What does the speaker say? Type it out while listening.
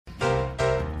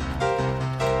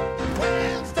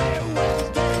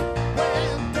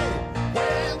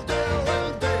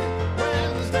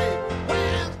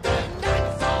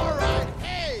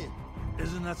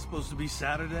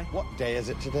Saturday? What day is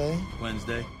it today?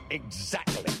 Wednesday.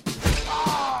 Exactly.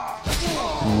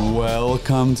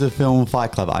 Welcome to Film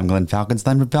Fight Club. I'm Glenn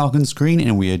Falkenstein from Falcon Screen,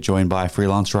 and we are joined by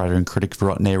freelance writer and critic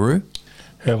Virat Nehru.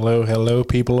 Hello, hello,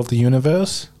 people of the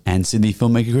universe. And Sydney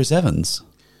filmmaker Chris Evans.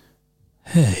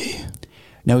 Hey.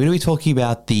 Now, we're going to be talking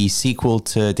about the sequel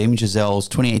to Damien Chazelle's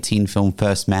 2018 film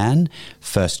First Man,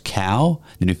 First Cow,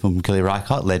 the new film from Kelly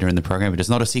Reichardt later in the program. It is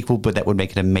not a sequel, but that would make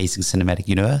it an amazing cinematic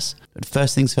universe. But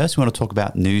first things first, we want to talk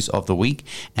about news of the week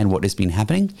and what has been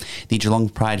happening. The Geelong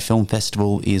Pride Film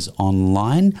Festival is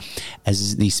online,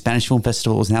 as the Spanish Film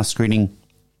Festival is now screening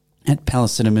at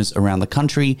Palace Cinemas around the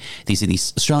country. These are the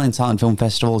Australian Silent Film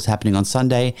Festival is happening on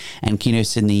Sunday, and Kino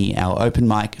Sydney, our open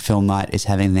mic film night, is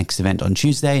having the next event on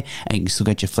Tuesday, and you can still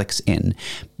get your flicks in.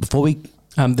 Before we...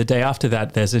 the day after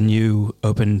that, there's a new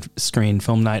open screen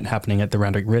film night happening at the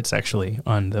Randwick Ritz, actually,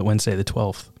 on the Wednesday the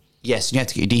 12th. Yes, you have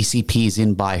to get your DCPs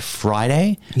in by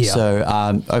Friday. Yeah.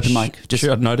 So open mic. Just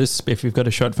short notice, if you've got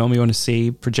a short film you want to see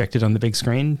projected on the big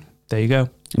screen, there you go.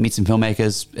 Meet some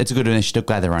filmmakers. It's a good initiative.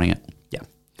 Glad they're running it.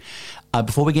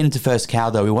 Before we get into First Cow,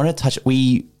 though,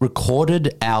 we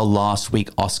recorded our last week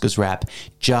Oscars wrap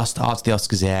just after the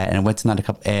Oscars air, and it went to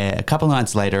a couple of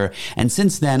nights later. And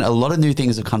since then, a lot of new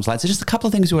things have come to light. So just a couple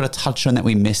of things we want to touch on that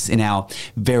we missed in our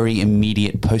very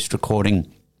immediate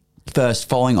post-recording. First,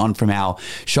 following on from our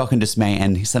shock and dismay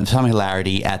and some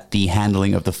hilarity at the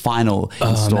handling of the final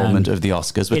installment of the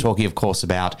Oscars. We're talking, of course,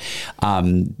 about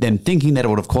them thinking that it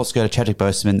would, of course, go to Chadwick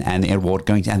Boseman and the award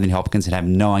going to Anthony Hopkins and have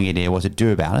no idea what to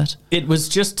do about it. It was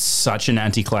just such an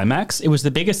anticlimax. It was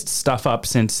the biggest stuff up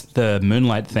since the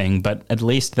Moonlight thing, but at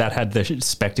least that had the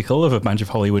spectacle of a bunch of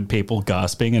Hollywood people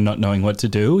gasping and not knowing what to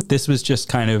do. This was just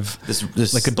kind of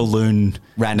this like a balloon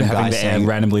random having guy the air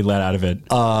randomly let out of it.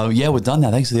 Yeah, we're done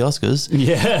now. Thanks for the Oscars.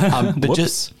 Yeah. But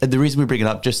just the reason we bring it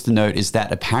up, just to note, is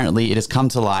that apparently it has come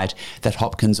to light that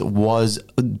Hopkins was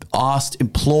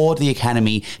implored the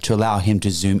Academy to allow him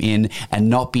to zoom in and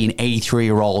not be an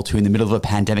 83-year-old who in the middle of a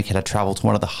pandemic had to travel to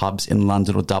one of the hubs in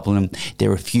London or Dublin. They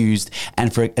refused.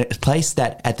 And for a place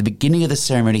that at the beginning of the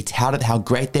ceremony touted how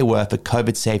great they were for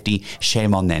COVID safety,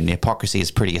 shame on them. The hypocrisy is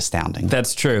pretty astounding.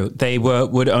 That's true. They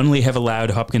would only have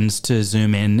allowed Hopkins to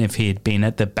zoom in if he had been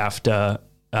at the BAFTA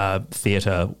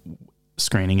theatre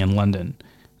screening in London.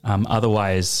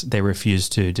 Otherwise, they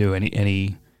refused to do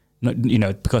any,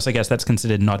 because I guess that's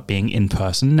considered not being in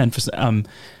person. And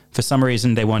for some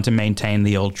reason, they want to maintain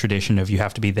the old tradition of you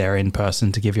have to be there in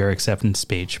person to give your acceptance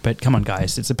speech. But come on,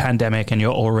 guys, it's a pandemic and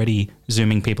you're already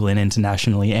zooming people in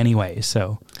internationally anyway.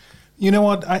 So, you know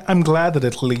what? I'm glad that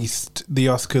at least the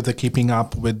Oscars are keeping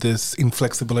up with this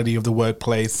inflexibility of the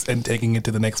workplace and taking it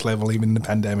to the next level, even in the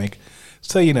pandemic.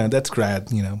 So, that's great,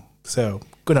 So,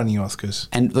 good on you, Oscars.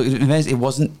 And look,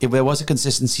 there was a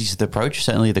consistency to the approach.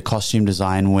 Certainly the costume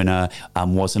design winner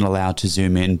wasn't allowed to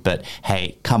zoom in. But,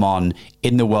 hey, come on,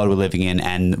 in the world we're living in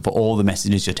and for all the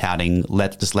messages you're touting,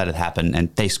 just let it happen.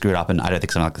 And they screwed up, and I don't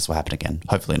think something like this will happen again.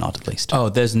 Hopefully not, at least. Oh,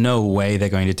 there's no way they're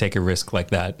going to take a risk like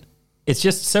that. It's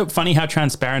just so funny how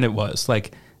transparent it was.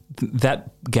 Like, that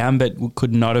gambit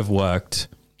could not have worked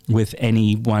with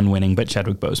anyone winning but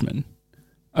Chadwick Boseman.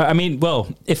 I mean,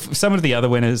 well, if some of the other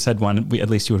winners had won, at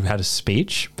least you would have had a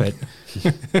speech, but...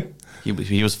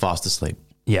 he was fast asleep.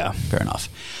 Yeah. Fair enough.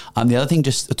 The other thing,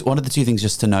 one of the two things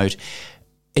just to note,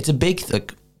 it's a big...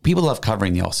 people love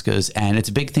covering the Oscars, and it's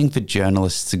a big thing for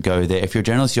journalists to go there. If you're a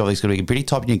journalist, you're always going to be pretty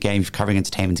top in your game if covering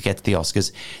entertainment to get to the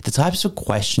Oscars. The types of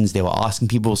questions they were asking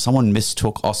people, someone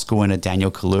mistook Oscar winner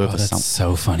Daniel Kaluuya for something. That's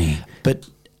so funny. But...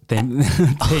 They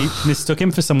mistook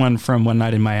him for someone from One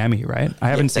Night in Miami, right? I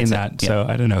haven't seen that, so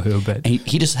I don't know who, but... And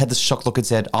he just had this shocked look and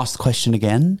said, ask the question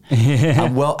again.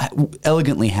 Well,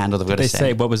 elegantly handled, I've got to say.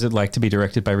 They say, what was it like to be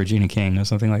directed by Regina King or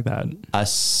something like that?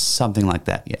 Something like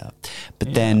that, yeah.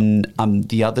 But then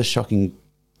the other shocking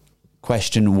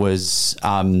question was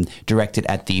directed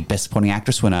at the Best Supporting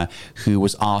Actress winner, who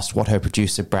was asked what her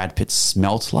producer Brad Pitt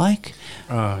smelt like.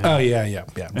 Yeah.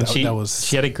 And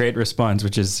she had a great response,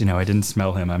 which is, I didn't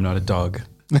smell him. I'm not a dog.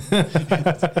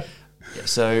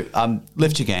 So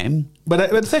lift your game.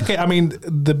 But it's okay. I mean,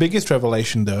 the biggest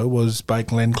revelation, though, was by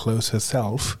Glenn Close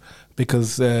herself,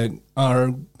 because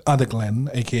our other Glenn,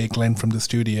 aka Glenn from the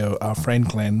studio, our friend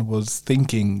Glenn, was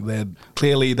thinking that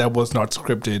clearly that was not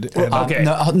scripted. Okay.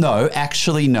 No,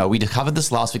 actually, no. We covered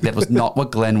this last week. That was not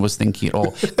what Glenn was thinking at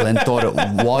all. Glenn thought it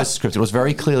was scripted. It was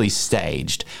very clearly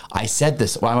staged. I said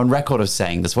this. I'm on record of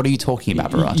saying this. What are you talking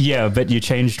about, Virat? Yeah, but you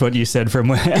changed what you said from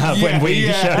when we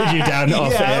shouted you down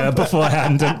off air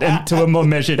beforehand and to a more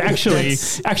measured. Actually,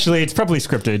 it's probably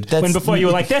scripted. When before you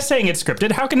were like, they're saying it's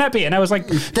scripted. How can that be? And I was like,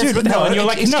 dude, what the hell? And you're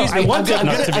like, no, I want it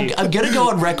not to I'm going to go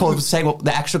on record with saying what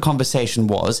the actual conversation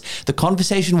was. The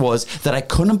conversation was that I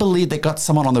couldn't believe they got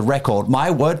someone on the record.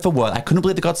 My word for word, I couldn't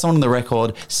believe they got someone on the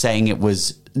record saying it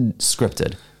was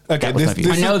scripted. Okay, That was my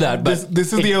view. I know that, but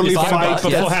this is the only fight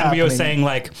beforehand. We were saying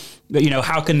like,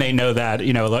 how can they know that?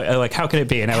 Like how can it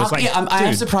be? And I was like, I'm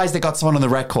dude, surprised they got someone on the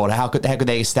record. How could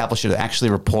they establish it?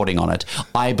 Actually reporting on it,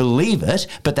 I believe it,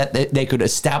 but that they could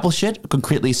establish it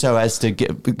concretely so as to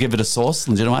give it a source,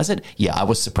 legitimize it. Yeah, I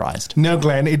was surprised. No,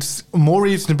 Glenn, it's more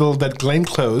reasonable that Glenn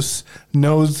Close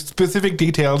knows specific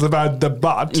details about the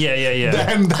butt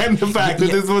than the fact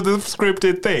that this was a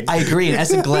scripted thing. I agree. And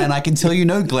as a Glenn, I can tell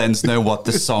Glens know what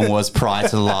the song was prior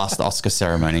to the last Oscar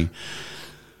ceremony.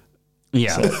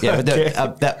 Yeah. So, yeah,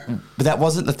 but that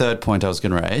wasn't the third point I was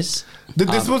going to raise.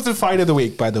 This was the fight of the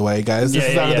week, by the way, guys. This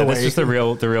is out of the way. This is the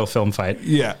real film fight.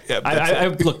 Yeah. I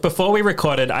look, before we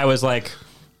recorded, I was like,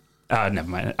 never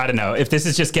mind. I don't know if this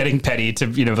is just getting petty to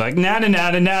like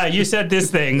nah. You said this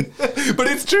thing, but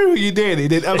it's true. You did. He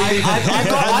did.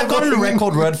 I've got a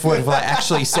record word for it. What I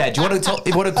actually said. Do you want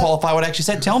to qualify what I actually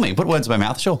said? Tell me. Put words in my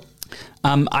mouth. Sure.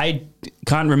 I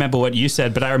can't remember what you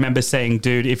said, but I remember saying,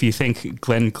 dude, if you think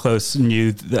Glenn Close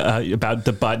knew about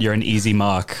the butt, you're an easy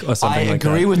mark or something like that.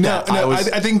 I agree with that.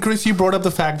 I think, Chris, you brought up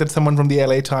the fact that someone from the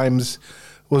LA Times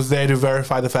was there to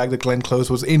verify the fact that Glenn Close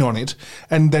was in on it.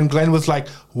 And then Glenn was like,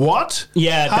 what?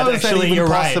 Yeah, How is that even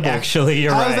possible? Actually,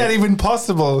 you're right. How is that even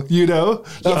possible?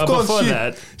 Of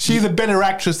course, she's a better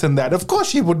actress than that. Of course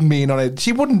she wouldn't be in on it.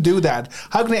 She wouldn't do that.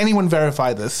 How can anyone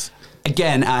verify this?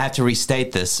 Again, I have to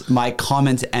restate this. My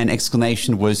comment and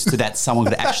explanation was to that someone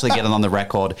could actually get it on the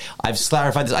record. I've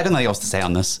clarified this. I don't know what else to say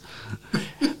on this.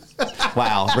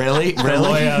 Wow, really?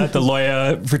 The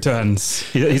lawyer returns.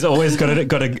 He's always got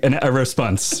a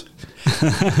response.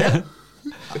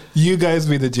 You guys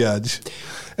be the judge.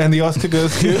 And the Oscar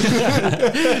goes to...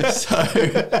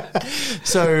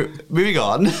 so moving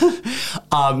on.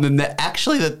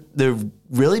 The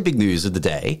really big news of the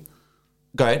day...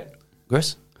 Go ahead,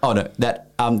 Chris. Oh, no,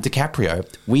 that DiCaprio,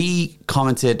 we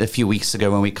commented a few weeks ago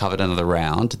when we covered Another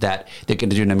Round that they're going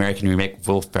to do an American remake with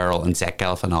Will Ferrell and Zach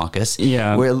Galifianakis.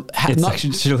 Yeah, it's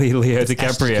actually Leo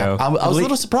DiCaprio. I was a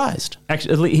little surprised.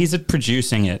 Actually, he's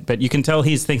producing it, but you can tell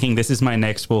he's thinking, this is my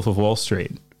next Wolf of Wall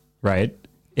Street, right?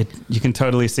 You can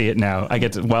totally see it now. I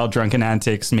get Wild Drunken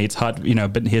Antics meets Hot,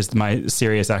 but here's my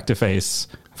serious actor face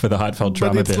for the heartfelt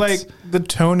drama bits. But it's like the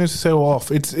tone is so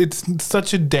off. It's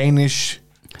such a Danish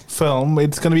film.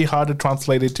 It's going to be hard to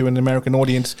translate it to an American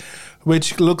audience,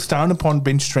 which looks down upon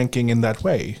binge drinking in that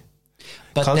way.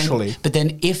 Culturally. But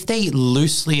then if they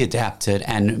loosely adapt it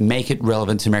and make it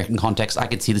relevant to American context, I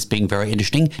could see this being very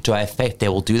interesting. Do I have faith they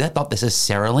will do that? Not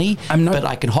necessarily, but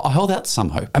I can hold out some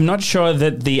hope. I'm not sure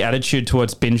that the attitude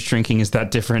towards binge drinking is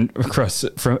that different across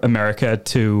from America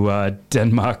to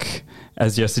Denmark,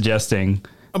 as you're suggesting.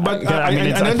 But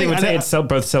I think it's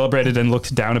both celebrated and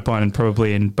looked down upon, and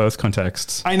probably in both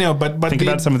contexts. I know, but think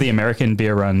about some of the American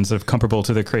beer runs of comparable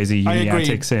to the crazy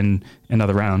Uniatics in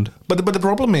Another Round. But the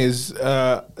problem is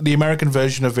the American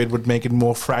version of it would make it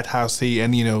more frat housey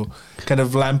and kind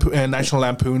of National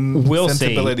Lampoon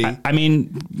sensibility. See. I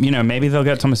mean, maybe they'll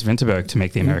get Thomas Vinterberg to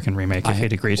make the American remake if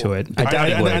he'd agree to it. I doubt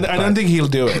he would. I don't think he'll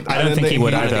do it. I don't think he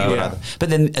would either. But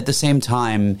then at the same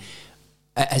time,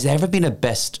 has there ever been a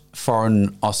best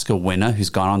foreign Oscar winner who's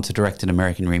gone on to direct an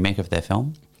American remake of their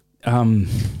film? There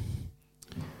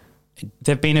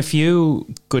have been a few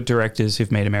good directors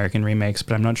who've made American remakes,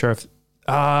 but I'm not sure if...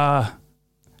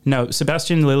 no,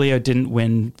 Sebastian Lelio didn't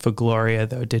win for Gloria,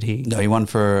 though, did he? No, he won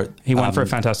for... He won for A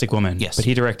Fantastic Woman. Yes. But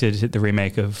he directed the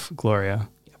remake of Gloria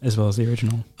as well as the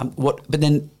original. But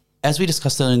then, as we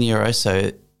discussed earlier in the year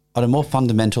also, on a more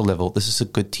fundamental level, this is a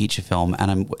good teacher film, and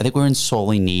I think we're in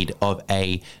sorely need of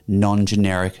a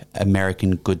non-generic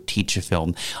American good teacher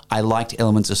film. I liked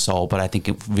Elements of Soul, but I think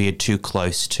it veered too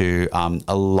close to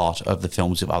a lot of the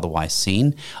films we've otherwise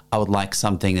seen. I would like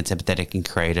something that's empathetic and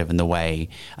creative in the way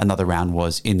Another Round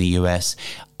was in the US.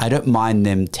 I don't mind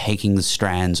them taking the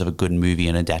strands of a good movie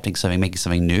and adapting something, making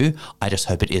something new. I just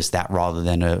hope it is that rather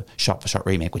than a shot-for-shot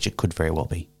remake, which it could very well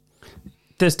be.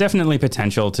 There's definitely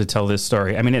potential to tell this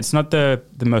story. I mean, it's not the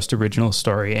most original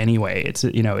story anyway. It's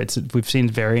we've seen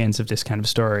variants of this kind of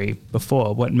story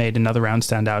before. What made Another Round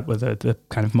stand out were the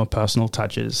kind of more personal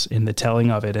touches in the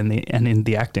telling of it and in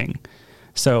the acting.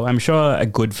 So I'm sure a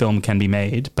good film can be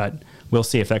made, but we'll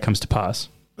see if that comes to pass.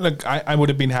 Look, I would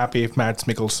have been happy if Mads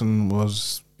Mikkelsen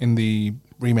was in the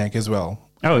remake as well.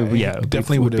 Oh, yeah.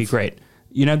 Definitely would be great.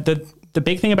 The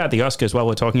big thing about the Oscars, while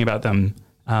we're talking about them,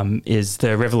 is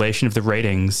the revelation of the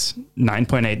ratings,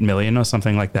 9.8 million or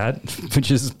something like that,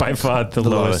 which is by far the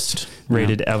lowest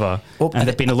rated ever. Well, and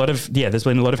there's been a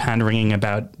lot of hand wringing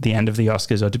about the end of the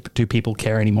Oscars, or do people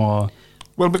care anymore?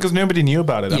 Well, because nobody knew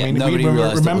about it. Yeah, I mean, nobody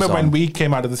realized remember it was when on. we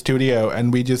came out of the studio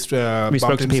and we just spoke bumped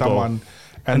to into people. someone,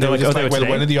 and they were just like, well,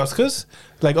 when are the Oscars?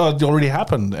 Like, oh, it already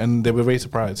happened, and they were very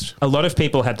surprised. A lot of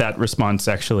people had that response,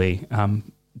 actually.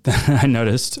 I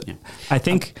noticed. Yeah. I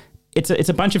think it's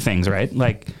a bunch of things, right?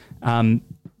 Like,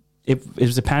 it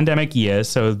was a pandemic year,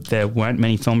 so there weren't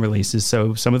many film releases.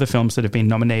 So some of the films that have been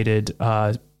nominated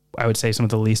are, I would say, some of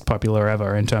the least popular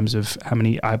ever in terms of how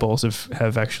many eyeballs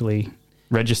have actually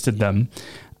registered them.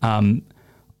 On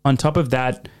top of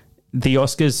that, the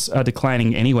Oscars are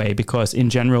declining anyway because, in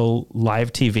general,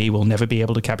 live TV will never be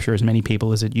able to capture as many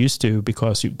people as it used to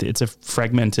because it's a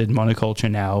fragmented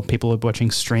monoculture now. People are watching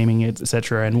streaming,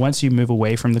 etc. And once you move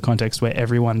away from the context where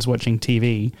everyone's watching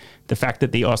TV, the fact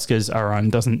that the Oscars are on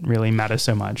doesn't really matter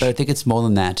so much. But I think it's more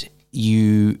than that.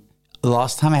 The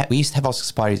last time we used to have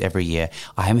Oscars parties every year.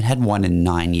 I haven't had one in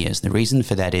 9 years. The reason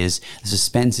for that is the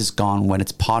suspense is gone. When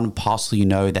it's part and parcel, you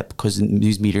know that because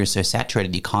news media is so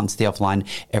saturated, you can't stay offline.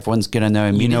 Everyone's going to know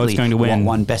immediately it's going to win. what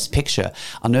won Best Picture.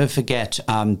 I'll never forget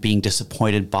being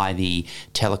disappointed by the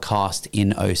telecast in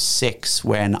 2006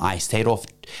 when I stayed off.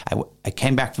 I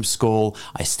came back from school,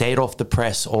 I stayed off the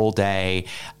press all day,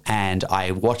 and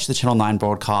I watched the Channel 9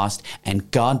 broadcast,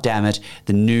 and God damn it,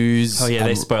 the news... Oh yeah,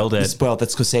 they spoiled it. They spoiled that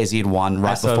Scorsese had won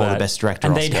right before the Best Director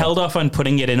and Oscar. they'd held off on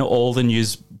putting it in all the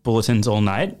news bulletins all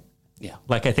night. Yeah.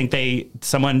 Like, I think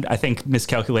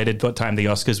miscalculated what time the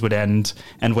Oscars would end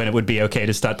and when it would be okay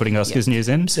to start putting Oscars news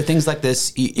in. So things like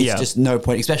this, it's just no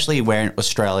point, especially where in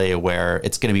Australia, where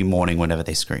it's going to be morning whenever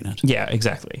they screen it. Yeah,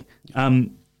 exactly.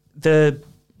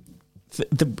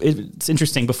 It's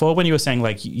interesting. Before, when you were saying,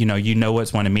 like, you know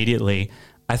what's won immediately,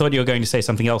 I thought you were going to say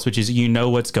something else, which is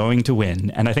what's going to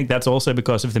win. And I think that's also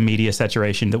because of the media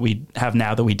saturation that we have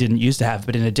now that we didn't used to have,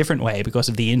 but in a different way because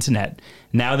of the internet.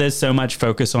 Now there's so much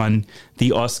focus on the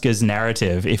Oscars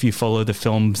narrative. If you follow the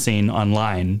film scene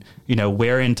online,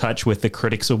 we're in touch with the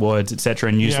Critics Awards, etc.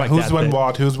 and news like that. Who's won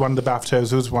what? Who's won the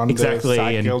BAFTAs? Who's won the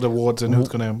SAG Guild Awards? And who's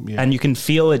going to... Yeah. And you can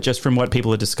feel it just from what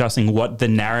people are discussing, what the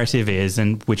narrative is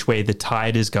and which way the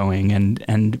tide is going.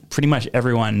 And pretty much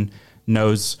everyone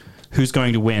knows who's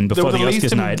going to win before the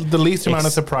Oscars night. The least amount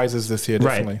of surprises this year,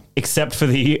 definitely. Right, except for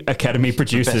the Academy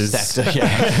producers. Best actor,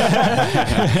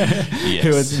 yes. Who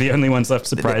are the only ones left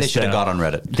surprised. They should have got on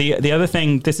Reddit. The other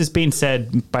thing, this has been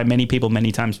said by many people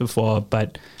many times before,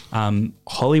 but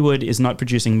Hollywood is not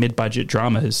producing mid-budget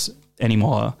dramas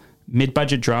anymore.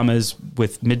 Mid-budget dramas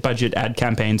with mid-budget ad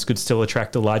campaigns could still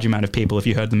attract a large amount of people if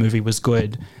you heard the movie was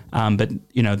good. But,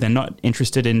 they're not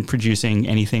interested in producing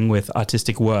anything with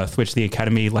artistic worth, which the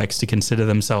Academy likes to consider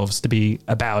themselves to be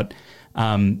about.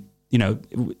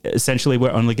 Essentially,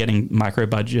 we're only getting micro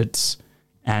budgets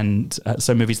and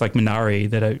so movies like Minari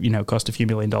that are, cost a few $1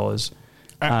 million.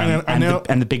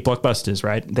 And the big blockbusters,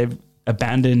 right? They've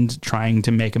abandoned trying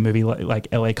to make a movie like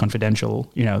LA Confidential,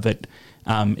 that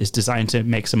is designed to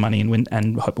make some money and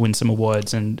win some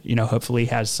awards and, hopefully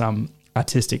has some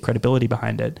artistic credibility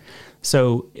behind it.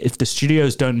 So if the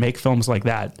studios don't make films like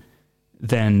that,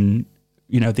 then,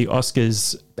 the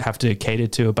Oscars have to cater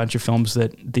to a bunch of films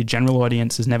that the general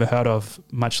audience has never heard of,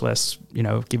 much less,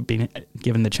 being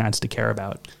given the chance to care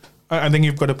about. I think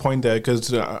you've got a point there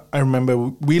because I remember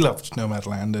we loved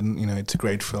Nomadland and, it's a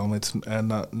great film. It's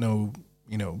no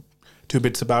two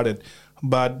bits about it.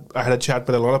 But I had a chat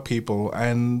with a lot of people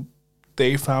and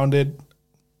they found it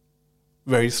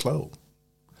very slow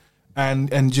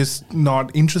and just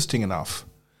not interesting enough,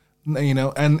 and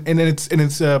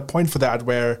it's a point for that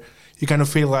where you kind of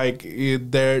feel like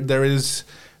there is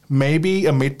maybe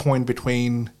a midpoint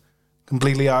between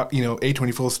completely,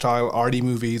 A24 style arty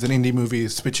movies and indie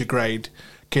movies, which are great,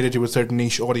 cater to a certain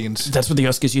niche audience. That's what the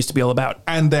Oscars used to be all about.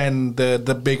 And then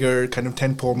the bigger kind of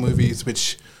tentpole movies,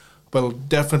 which will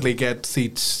definitely get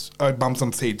seats, bumps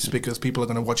on seats, because people are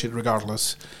going to watch it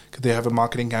regardless, because they have a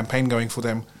marketing campaign going for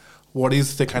them. What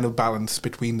is the kind of balance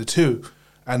between the two?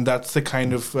 And that's the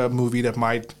kind of movie that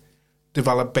might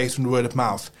develop based on word of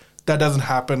mouth. That doesn't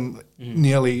happen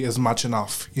nearly as much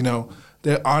enough.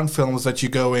 There aren't films that you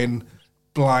go in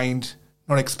blind,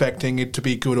 not expecting it to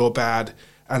be good or bad,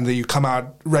 and then you come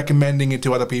out recommending it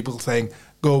to other people saying,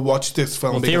 go watch this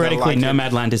film. Well, theoretically,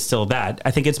 Nomadland is still that. I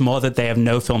think it's more that they have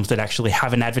no films that actually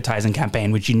have an advertising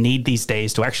campaign, which you need these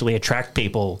days to actually attract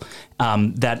people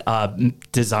that are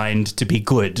designed to be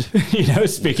good,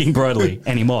 speaking broadly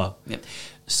anymore. Yep.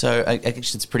 So I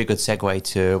guess it's a pretty good segue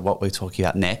to what we're talking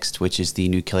about next, which is the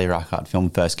new Kelly Reichardt film,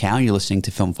 First Cow. You're listening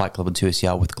to Film Fight Club on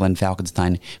 2SER with Glenn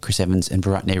Falkenstein, Chris Evans and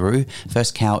Virat Nehru.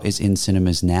 First Cow is in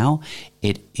cinemas now.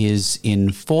 It is in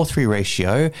 4:3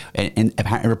 ratio and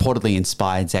apparently reportedly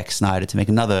inspired Zack Snyder to make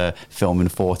another film in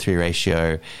 4:3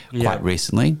 ratio quite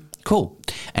recently. Cool.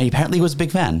 And he apparently was a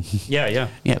big fan. Yeah.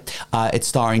 It's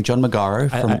starring John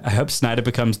Magaro. I hope Snyder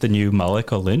becomes the new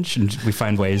Mullock or Lynch, and we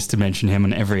find ways to mention him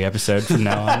in every episode from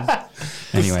now on.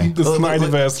 Anyway. The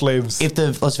Snyderverse lives. If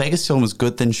the Las Vegas film is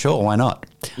good, then sure, why not?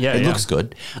 It looks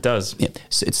good. It does. Yeah.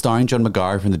 So it's starring John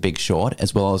Magaro from The Big Short,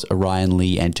 as well as Orion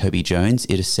Lee and Toby Jones.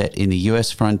 It is set in the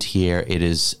US frontier. It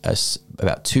is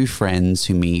about two friends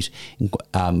who meet,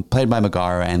 played by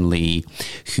Magaro and Lee,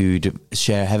 who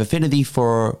have affinity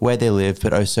for where they live,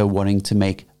 but also wanting to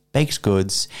make baked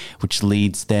goods, which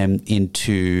leads them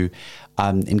into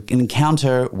an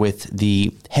encounter with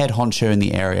the head honcho in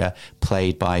the area,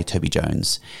 played by Toby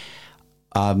Jones.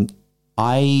 What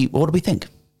do we think,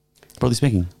 broadly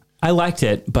speaking? I liked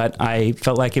it, but I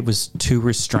felt like it was too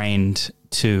restrained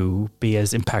to be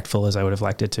as impactful as I would have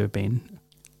liked it to have been.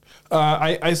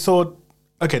 I thought,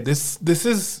 okay, this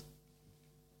is,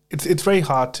 it's very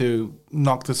hard to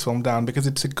knock this film down because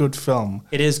it's a good film.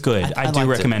 It is good. I do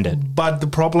recommend it. But the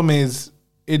problem is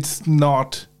it's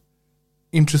not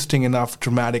interesting enough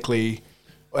dramatically,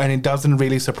 and it doesn't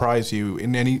really surprise you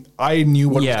in any. I knew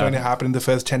what was going to happen in the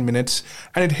first 10 minutes,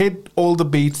 and it hit all the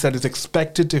beats that is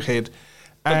expected to hit.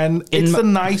 And it's a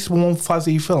nice, warm,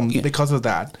 fuzzy film because of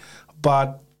that.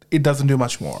 But it doesn't do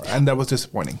much more, and that was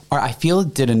disappointing. I feel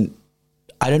it didn't.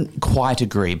 I don't quite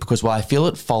agree, because while I feel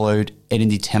it followed an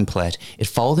indie template, it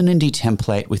followed an indie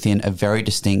template within a very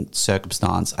distinct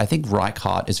circumstance. I think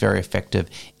Reichardt is very effective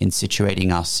in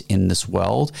situating us in this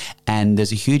world, and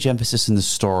there's a huge emphasis in the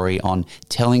story on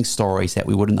telling stories that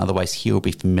we wouldn't otherwise hear or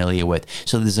be familiar with.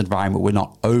 So there's an environment we're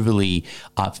not overly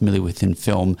familiar with in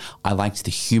film. I liked the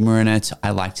humor in it,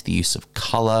 I liked the use of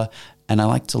color, and I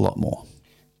liked it a lot more.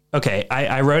 Okay,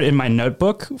 I wrote in my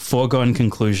notebook, foregone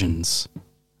conclusions.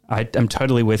 I'm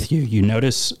totally with you. You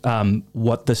notice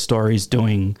what the story's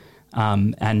doing,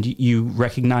 and you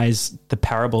recognize the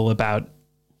parable about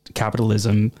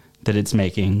capitalism that it's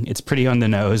making. It's pretty on the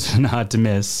nose and hard to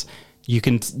miss. You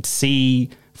can see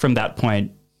from that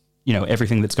point,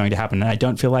 everything that's going to happen. And I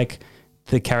don't feel like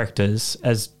the characters,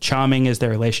 as charming as their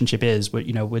relationship is,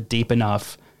 were deep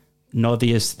enough, nor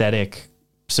the aesthetic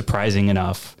surprising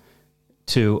enough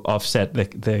to offset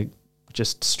the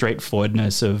just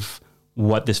straightforwardness of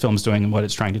what this film's doing and what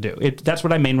it's trying to do. That's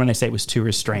what I mean when I say it was too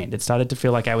restrained. It started to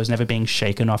feel like I was never being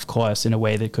shaken off course in a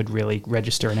way that could really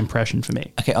register an impression for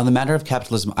me. Okay, on the matter of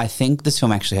capitalism, I think this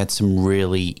film actually had some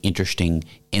really interesting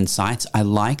insights. I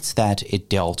liked that it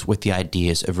dealt with the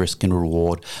ideas of risk and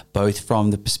reward, both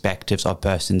from the perspectives of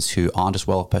persons who aren't as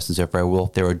well, persons who are very well.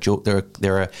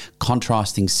 There are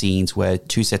contrasting scenes where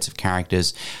two sets of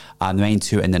characters, the main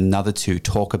two and then another two,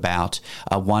 talk about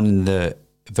one in the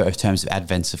terms of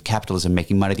advents of capitalism,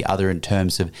 making money, the other in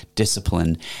terms of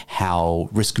discipline, how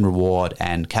risk and reward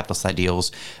and capitalist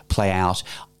ideals play out.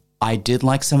 I did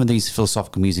like some of these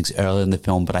philosophical musings earlier in the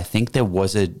film, but I think there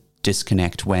was a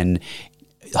disconnect when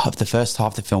the first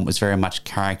half of the film was very much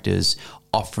characters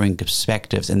offering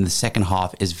perspectives, and the second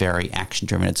half is very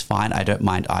action-driven. It's fine. I don't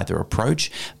mind either approach,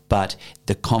 but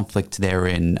the conflict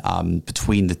therein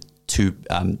between the two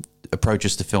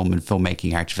approaches to film and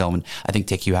filmmaking, character development, I think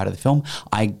take you out of the film.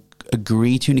 I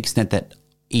agree to an extent that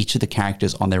each of the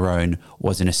characters on their own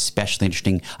wasn't especially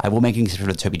interesting. I will make an exception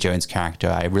for the Toby Jones character.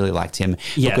 I really liked him,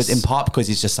 because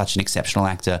he's just such an exceptional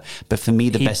actor. But for me,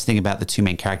 the best thing about the two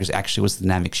main characters actually was the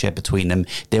dynamic shared between them.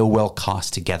 They were well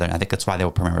cast together, and I think that's why they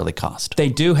were primarily cast. They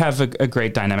do have a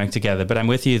great dynamic together, but I'm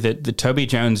with you that the Toby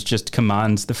Jones just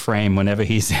commands the frame whenever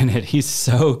he's in it. He's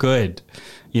so good,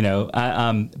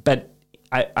 but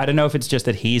I don't know if it's just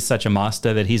that he's such a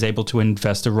master that he's able to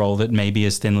invest a role that may be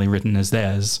as thinly written as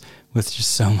theirs, with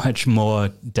just so much more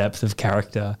depth of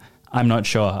character. I'm not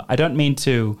sure. I don't mean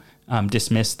to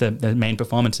dismiss the main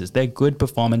performances. They're good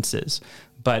performances,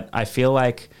 but I feel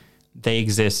like they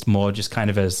exist more just kind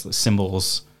of as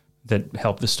symbols that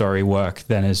help the story work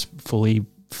than as fully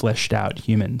fleshed out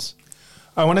humans.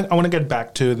 I want to get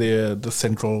back to the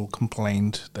central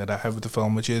complaint that I have with the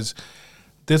film, which is,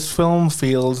 this film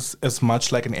feels as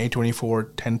much like an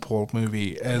A24 tentpole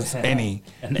movie as any.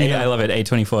 I love it.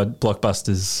 A24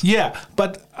 blockbusters. Yeah,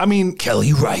 but I mean,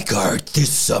 Kelly Reichardt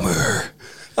this summer.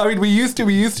 I mean, we used to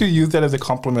use that as a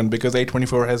compliment, because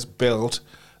A24 has built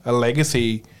a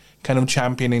legacy kind of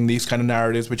championing these kind of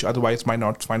narratives which otherwise might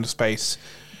not find a space.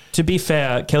 To be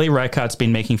fair, Kelly Reichardt's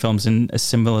been making films in a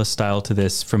similar style to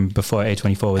this from before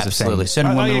A24 was Absolutely. a thing.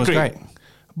 Certain Woman was great.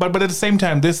 But at the same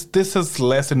time, this has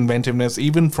less inventiveness,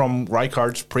 even from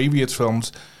Reichardt's previous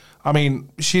films. I mean,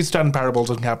 she's done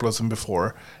Parables on Capitalism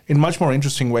before in much more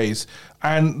interesting ways.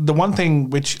 And the one thing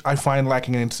which I find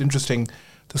lacking, and it's interesting,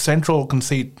 the central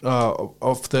conceit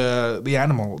of the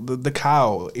animal, the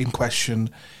cow in question,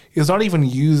 is not even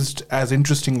used as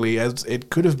interestingly as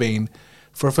it could have been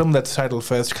for a film that's titled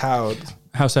First Cow.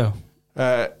 How so?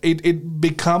 It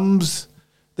becomes...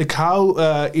 The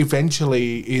cow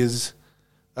eventually is...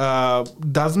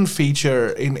 doesn't feature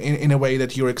in a way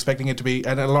that you're expecting it to be,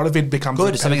 and a lot of it becomes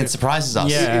good. Something that surprises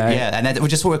us. Yeah. And that's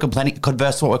just what we're complaining.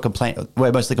 Converse to what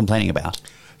we're mostly complaining about.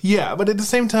 Yeah, but at the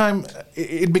same time,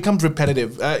 it becomes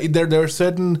repetitive. There's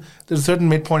a certain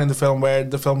midpoint in the film where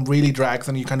the film really drags,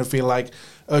 and you kind of feel like,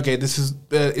 okay, this is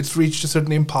it's reached a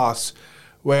certain impasse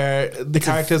where the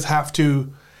characters have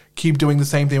to keep doing the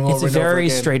same thing over and over again. It's a very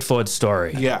straightforward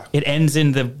story. Yeah. It ends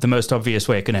in the most obvious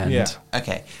way it can end. Yeah.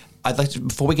 Okay. I'd like to,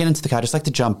 before we get into the car, I'd just like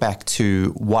to jump back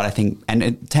to what I think, and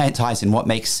it ties in what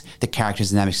makes the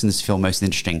characters dynamics in this film most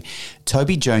interesting.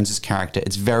 Toby Jones's character,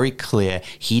 it's very clear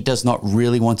he does not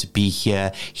really want to be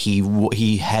here.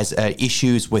 He has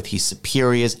issues with his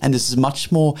superiors, and there's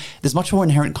much more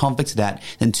inherent conflict to that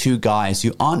than two guys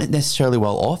who aren't necessarily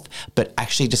well off, but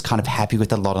actually just kind of happy with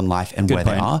their lot in life and where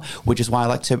they are, which is why I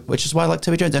like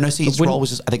Toby Jones. And also his role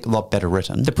was just, I think, a lot better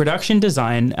written. The production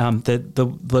design,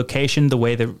 the location, the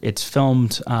way that it's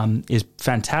filmed is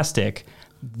fantastic.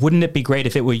 Wouldn't it be great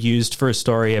if it were used for a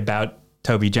story about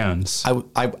Toby Jones?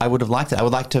 I would have liked it. I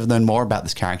would like to have known more about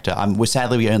this character.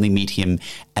 Sadly, we only meet him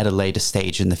at a later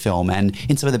stage in the film. And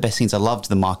in some of the best scenes, I loved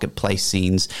the marketplace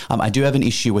scenes. I do have an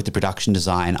issue with the production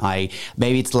design.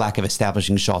 Maybe it's the lack of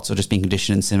establishing shots or just being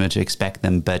conditioned in cinema to expect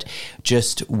them. But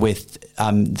just with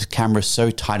the camera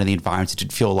so tight in the environment, it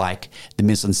did feel like the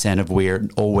mise-en-scène of we're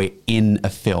in a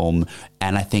film.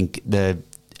 And I think there's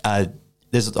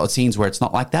scenes where it's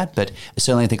not like that, but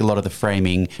certainly I think a lot of the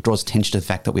framing draws attention to the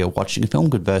fact that we are watching a film,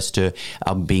 good versus to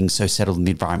being so settled in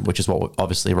the environment, which is what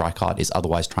obviously Reichardt is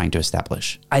otherwise trying to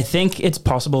establish. I think it's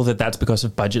possible that that's because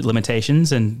of budget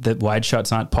limitations, and that wide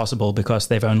shots aren't possible because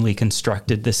they've only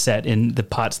constructed the set in the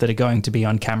parts that are going to be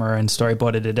on camera and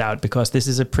storyboarded it out, because this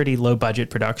is a pretty low budget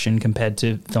production compared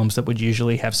to films that would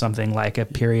usually have something like a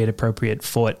period appropriate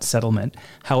fort settlement.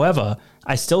 However,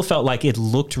 I still felt like it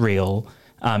looked real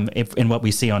in what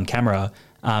we see on camera,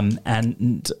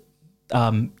 and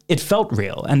it felt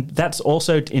real. And that's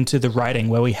also into the writing,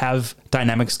 where we have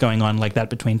dynamics going on like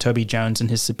that between Toby Jones and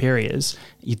his superiors.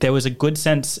 There was a good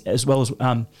sense, as well as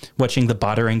watching the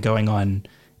bartering going on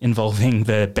involving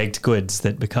the baked goods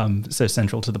that become so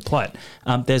central to the plot.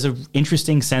 There's an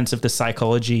interesting sense of the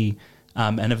psychology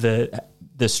and of the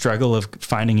struggle of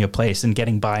finding your place and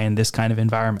getting by in this kind of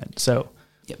environment. So...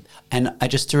 Yep. And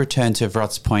just to return to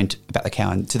Vrot's point about the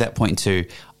cow, and to that point too,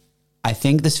 I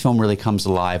think this film really comes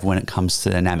alive when it comes to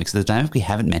the dynamics. The dynamic we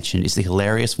haven't mentioned is the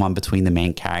hilarious one between the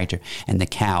main character and the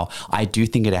cow. I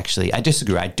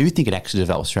disagree. I do think it actually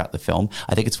develops throughout the film.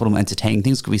 I think it's one of the entertaining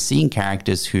things, because we're seeing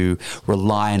characters who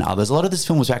rely on others. A lot of this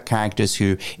film was about characters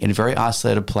who, in a very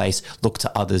isolated place, look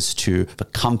to others for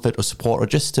comfort or support or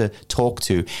just to talk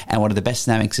to. And one of the best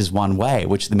dynamics is one way,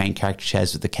 which the main character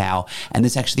shares with the cow. And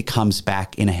this actually comes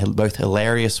back in a both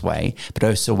hilarious way, but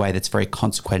also a way that's very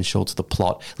consequential to the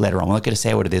plot later on. I'm not going to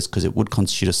say what it is because it would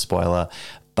constitute a spoiler,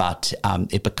 but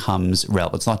it becomes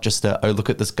relevant. It's not just look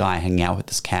at this guy hanging out with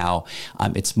this cow.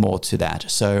 It's more to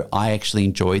that. So I actually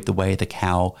enjoyed the way the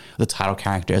cow, the title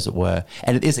character as it were,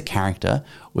 and it is a character,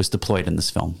 was deployed in this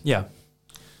film. Yeah.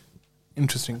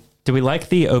 Interesting. Do we like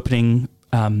the opening,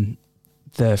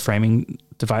 the framing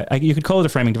device? You could call it a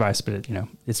framing device, but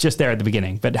it's just there at the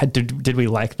beginning. But did we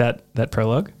like that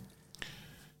prologue?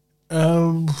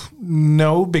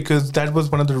 No, because that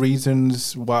was one of the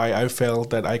reasons why I felt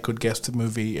that I could guess the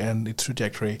movie and its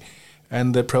trajectory.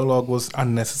 And the prologue was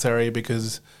unnecessary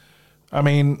because, it's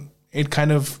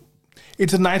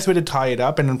a nice way to tie it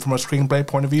up. And from a screenplay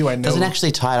point of view, I know... It doesn't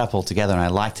actually tie it up altogether, and I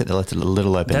liked it. They left it a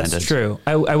little open-ended. That's true.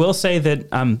 I will say that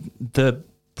the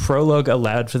prologue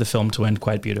allowed for the film to end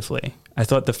quite beautifully. I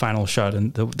thought the final shot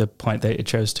and the point that it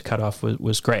chose to cut off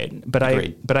was great. But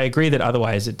I agree that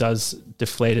otherwise it does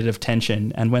deflate it of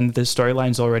tension. And when the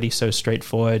storyline's already so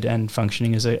straightforward and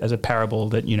functioning as a parable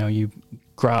that you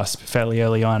grasp fairly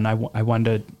early on, I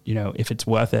wonder if it's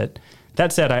worth it.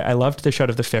 That said, I loved the shot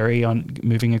of the ferry on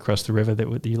moving across the river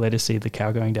that you later see the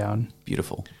cow going down.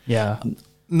 Beautiful. Yeah.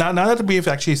 Now that we've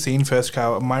actually seen First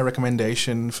Cow, my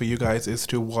recommendation for you guys is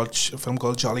to watch a film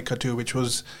called Jallikattu, which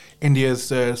was India's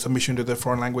submission to the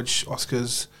foreign language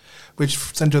Oscars, which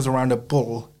centers around a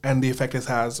bull and the effect it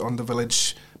has on the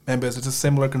village members. It's a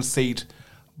similar conceit,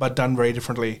 but done very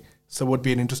differently. So it would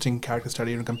be an interesting character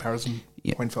study and comparison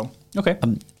point film. Okay.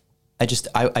 I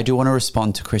do want to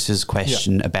respond to Chris's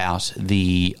question about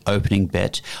the opening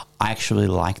bit. I actually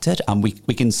liked it.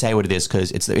 We can say what it is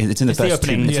because it's in the first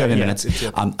opening. 2 Yeah, minutes.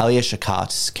 Alia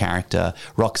Shawkat's character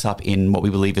rocks up in what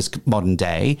we believe is modern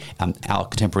day, our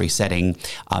contemporary setting,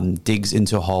 digs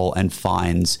into a hole and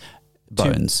finds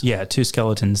bones. Two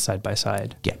skeletons side by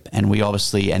side. Yep. And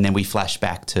then we flash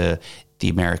back to the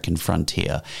American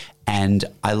frontier. And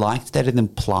I liked that it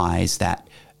implies that,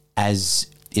 as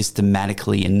is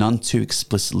thematically and none too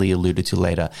explicitly alluded to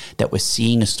later, that we're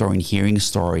seeing a story and hearing a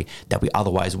story that we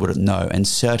otherwise wouldn't know. And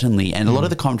certainly, and a lot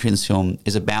of the commentary in this film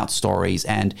is about stories,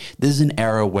 and this is an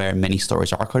era where many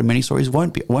stories are recorded, many stories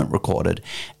weren't recorded.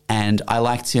 And I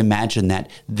like to imagine that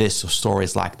this or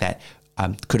stories like that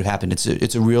could have happened.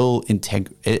 It's a real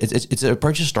it's an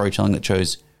approach to storytelling that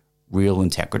shows real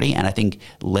integrity, and I think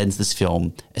lends this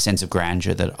film a sense of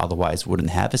grandeur that otherwise wouldn't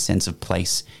have, a sense of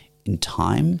place in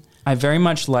time. I very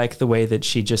much like the way that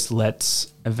she just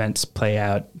lets events play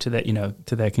out to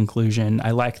their conclusion.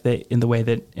 I like that in the way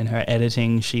that in her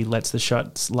editing, she lets the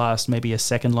shots last maybe a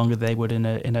second longer than they would in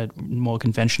a more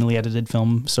conventionally edited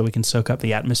film, so we can soak up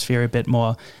the atmosphere a bit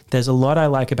more. There's a lot I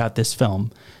like about this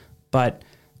film, but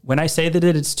when I say that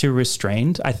it's too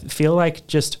restrained, I feel like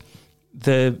just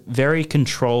the very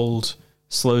controlled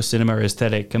slow cinema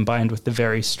aesthetic combined with the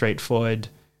very straightforward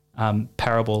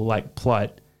parable-like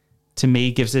plot, to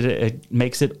me,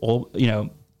 makes it all,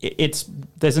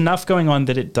 there's enough going on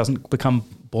that it doesn't become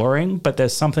boring, but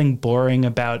there's something boring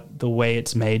about the way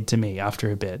it's made to me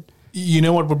after a bit. You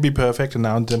know what would be perfect, and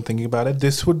now I'm thinking about it?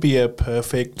 This would be a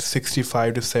perfect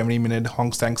 65 to 70 minute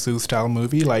Hong Sang-soo style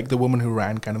movie, like The Woman Who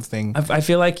Ran kind of thing. I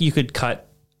feel like you could cut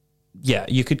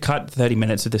 30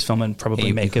 minutes of this film and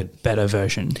probably make a better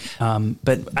version.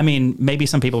 But I mean, maybe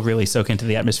some people really soak into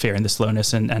the atmosphere and the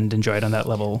slowness and enjoy it on that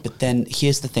level. But then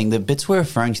here's the thing, the bits we're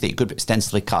referring to that you could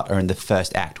ostensibly cut are in the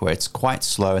first act, where it's quite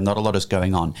slow and not a lot is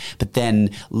going on. But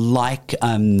then, like,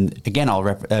 again,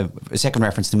 a second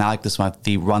reference to Malik this month,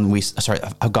 the film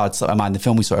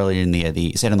we saw earlier in the year,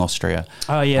 the set in Austria.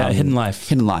 Oh yeah, Hidden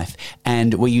Life.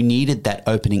 And where you needed that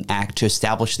opening act to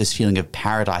establish this feeling of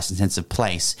paradise and sense of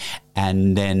place.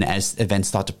 And then as events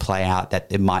start to play out, that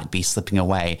it might be slipping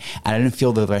away. And I don't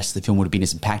feel the rest of the film would have been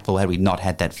as impactful had we not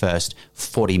had that first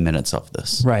 40 minutes of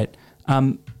this. Right.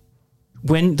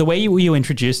 When the way you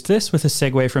introduced this with a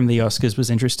segue from the Oscars was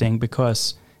interesting,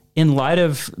 because in light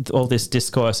of all this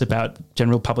discourse about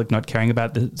general public not caring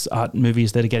about the art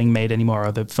movies that are getting made anymore,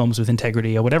 or the films with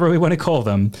integrity, or whatever we want to call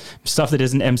them, stuff that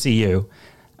isn't MCU,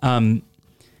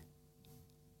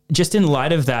 just in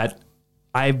light of that,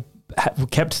 I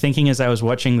kept thinking as I was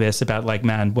watching this about, like,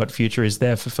 man, what future is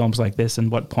there for films like this,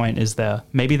 and what point is there?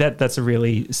 Maybe that's a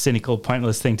really cynical,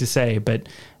 pointless thing to say, but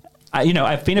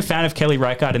I've been a fan of Kelly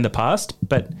Reichardt in the past,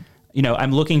 but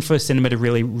I'm looking for cinema to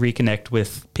really reconnect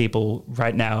with people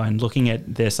right now. And looking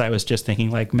at this, I was just thinking,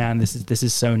 like, man, this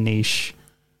is so niche.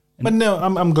 But no,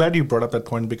 I'm glad you brought up that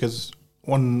point, because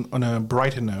on a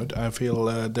brighter note, I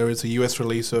feel there is a US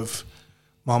release of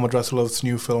Mohammad Rasoulov's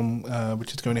new film,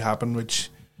 which is going to happen, which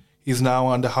he's now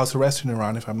under house arrest in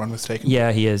Iran, if I'm not mistaken.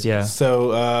 Yeah, he is, yeah.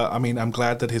 So, I'm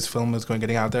glad that his film is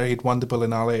getting out there. He'd won the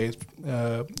Berlinale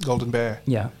Golden Bear.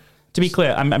 Yeah. To be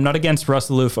clear, I'm not against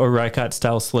Rasoulof or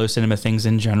Reichardt-style slow cinema things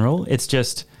in general. It's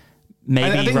just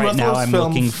maybe I think right now I'm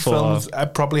looking for... films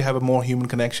probably have a more human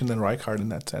connection than Reichardt in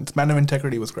that sense. Man of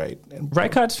Integrity was great.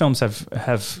 Reichardt's films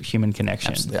have human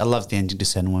connection. Absolutely. I love The Ending to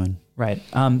Send Woman. Right.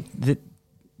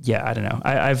 Yeah, I don't know.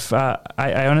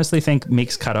 I honestly think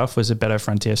Meek's Cutoff was a better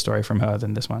frontier story from her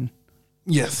than this one.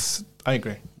 Yes, I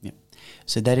agree. Yeah.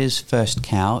 So that is First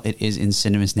Cow. It is in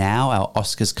cinemas now. Our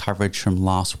Oscars coverage from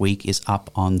last week is up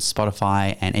on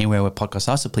Spotify and anywhere where podcasts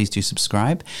are, so please do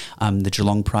subscribe. The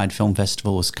Geelong Pride Film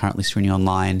Festival is currently screening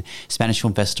online. Spanish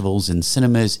Film Festival's in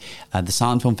cinemas. The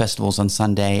Silent Film Festival's on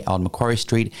Sunday on Macquarie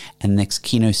Street. And next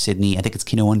Kino Sydney, I think it's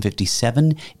Kino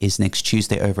 157, is next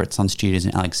Tuesday over at Sun Studios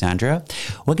in Alexandria.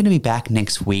 We're going to be back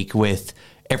next week with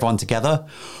everyone together.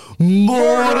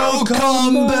 Mortal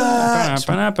Kombat!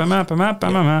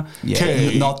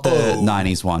 Yeah, not the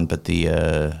 90s one, but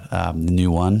the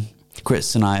new one.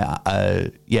 Chris and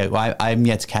I'm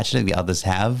yet to catch it. The others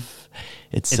have.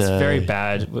 It's very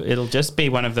bad. It'll just be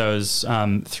one of those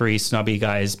three snobby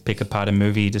guys pick apart a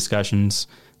movie discussions.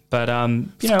 But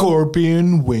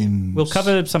Scorpion wins. we'll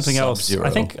cover something else. Sub-Zero.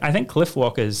 I think Cliff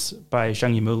Walkers by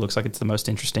Zhang Yimou looks like it's the most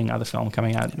interesting other film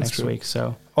coming out next true. week.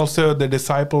 So Also, The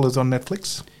Disciple is on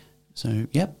Netflix. So,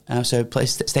 yep. So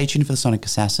stay tuned for The Sonic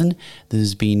Assassin.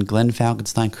 There's been Glenn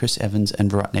Falkenstein, Chris Evans, and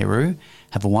Virat Nehru.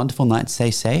 Have a wonderful night. Stay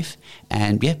safe.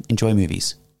 And, yeah, enjoy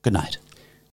movies. Good night.